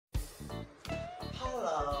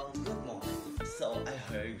Hello, good morning. So I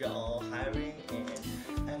heard you're all hiring and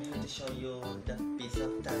I'm here to show you the piece of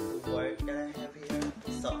tattoo work that I have here.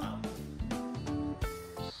 So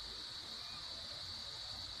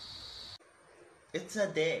it's a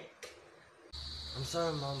dick. I'm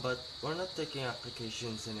sorry, Mom, but we're not taking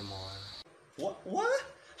applications anymore. What?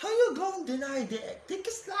 How you gonna deny dick? Dick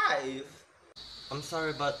is life. I'm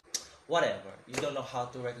sorry, but Whatever. You don't know how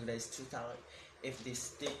to recognize true talent. If this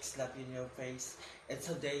dick slap in your face, and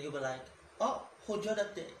someday you'll be like, oh, who drew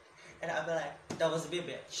that dick? And I'll be like, that was me,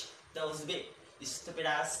 bitch. That was me. You stupid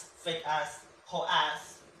ass, fake ass, whole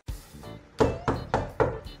ass.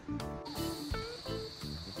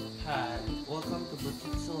 hi, welcome to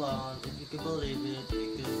Boutique Salon. If you can believe it,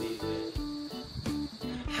 you can believe it.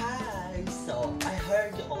 Hi, so I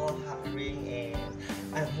heard you all hiring and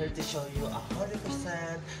I'm here to show you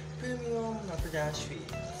 100% premium Notre Dame.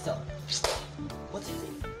 So, what's your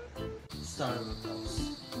name?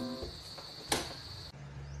 Starbucks.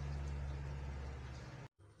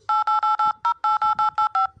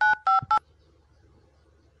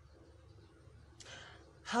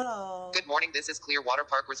 Hello. Good morning, this is Clearwater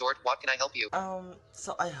Park Resort. What can I help you?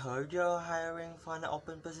 So I heard you're hiring for an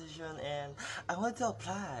open position and I want to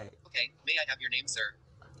apply. Okay, may I have your name, sir?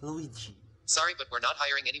 Luigee. Sorry, but we're not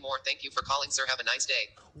hiring anymore. Thank you for calling, sir. Have a nice day.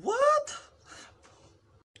 What?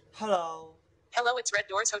 Hello. Hello, it's Red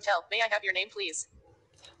Doors Hotel. May I have your name, please?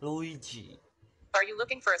 Luigee. Are you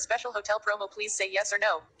looking for a special hotel promo? Please say yes or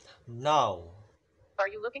no. No. Are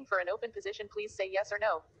you looking for an open position? Please say yes or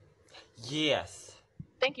no. Yes.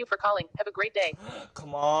 Thank you for calling. Have a great day.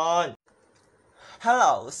 Come on.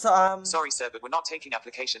 Hello, so Sorry, sir, but we're not taking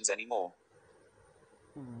applications anymore.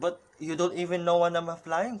 but you don't even know what I'm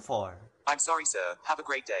applying for. I'm sorry, sir. Have a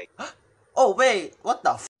great day. Oh wait, what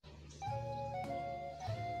the f?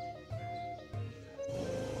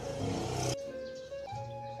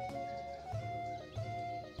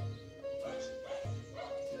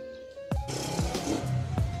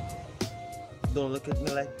 Don't look at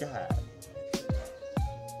me like that.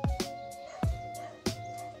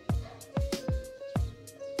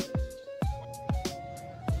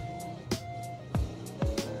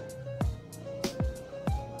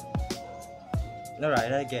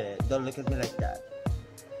 Alright, I get it. Don't look at me like that.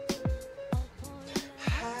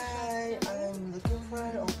 Hi, I'm looking for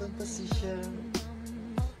an open position.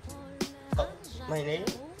 Oh, my name?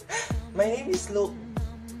 My name is Luisa.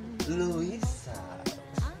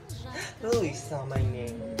 Luisa, my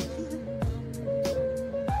name.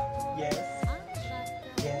 Yes.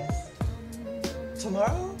 Yes.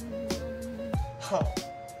 Tomorrow? Oh.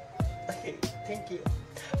 Okay, thank you.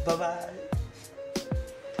 Bye-bye.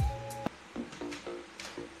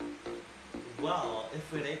 Well,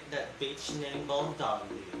 if it ain't that bitch named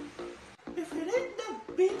Dolly. If it ain't that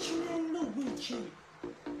bitch named Luigee.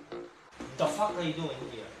 The fuck are you doing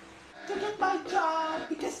here? To get my job,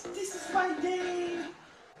 because this is my day.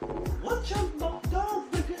 What your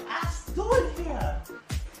McDonald's burger ass doing here?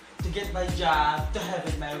 To get my job, to have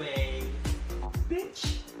it my way.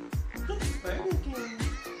 Bitch, that's Burger King.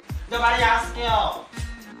 Nobody asked you.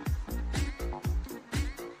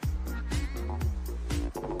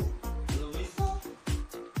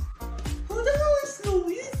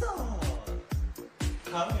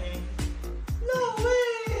 Coming. No way!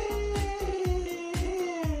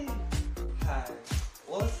 Hi.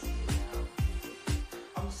 We'll see now.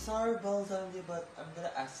 I'm sorry, Baldandy, but I'm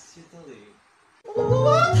gonna ask you to leave.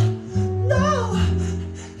 What? No!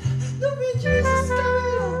 Luigee is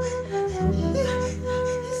coming!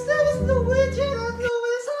 His name is Luigee, not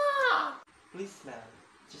Luisa! Please, ma'am,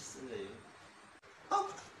 just leave.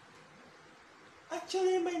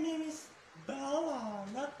 Actually, my name is Bella,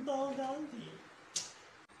 not Baldandy.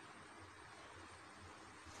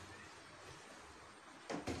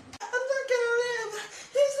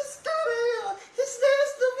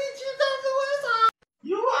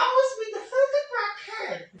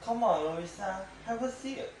 Come on, Luisa, have a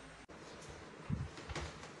seat.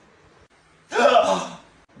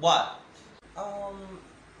 What?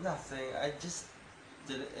 Nothing. I just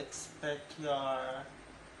didn't expect your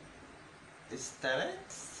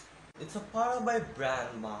aesthetics. It's a part of my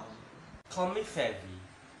brand, Mom. Call me Fevy.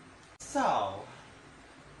 So,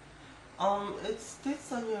 it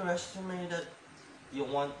states on your resume that you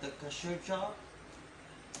want the cashier job.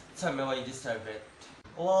 Tell me why you deserve it.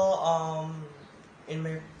 Well, in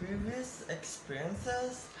my previous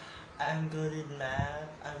experiences, I'm good at math,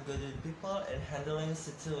 I'm good at people, and handling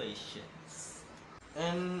situations.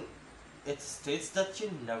 And it states that you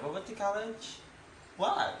never went to college?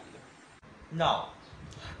 Why? No,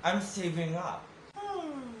 I'm saving up.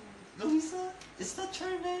 Luisa, is that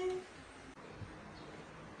your name?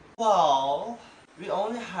 Well, we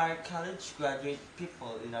only hire college graduate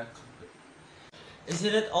people in our company.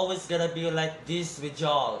 Isn't it always gonna be like this with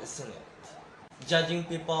y'all, isn't it? Judging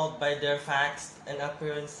people by their facts and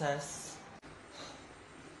appearances.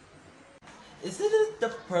 Isn't it the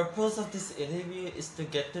purpose of this interview is to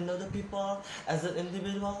get to know the people as an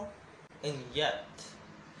individual? And yet,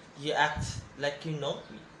 you act like you know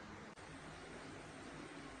me.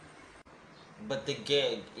 But the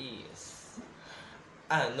gag is,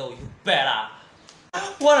 I know you better.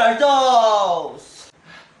 What are those?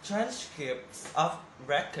 Transcripts of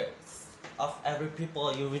records of every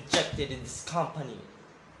people you rejected in this company.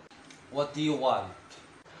 What do you want?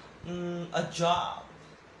 A job.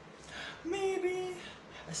 Maybe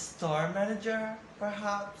a store manager,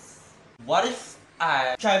 perhaps. What if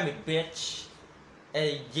I... Try me, bitch.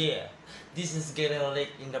 Yeah, this is getting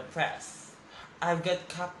leaked in the press. I've got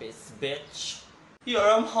copies, bitch. You're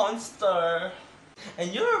a monster.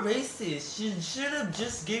 And you're a racist. You should have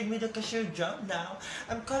just gave me the cashier job now.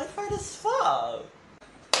 I'm qualified as fuck.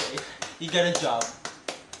 Okay, you got a job.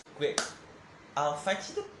 Quick, I'll fetch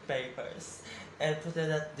you the papers and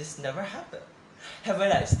pretend that this never happened. Have a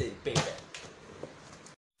nice day, baby.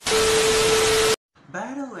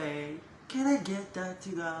 By the way, can I get that to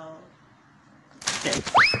go?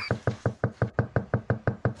 Thanks.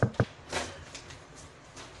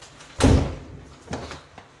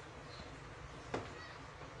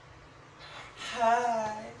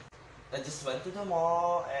 Hi. I just went to the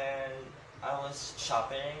mall and I was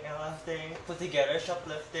shopping and everything. Put together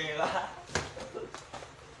shoplifting.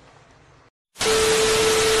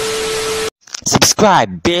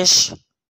 Subscribe, bitch!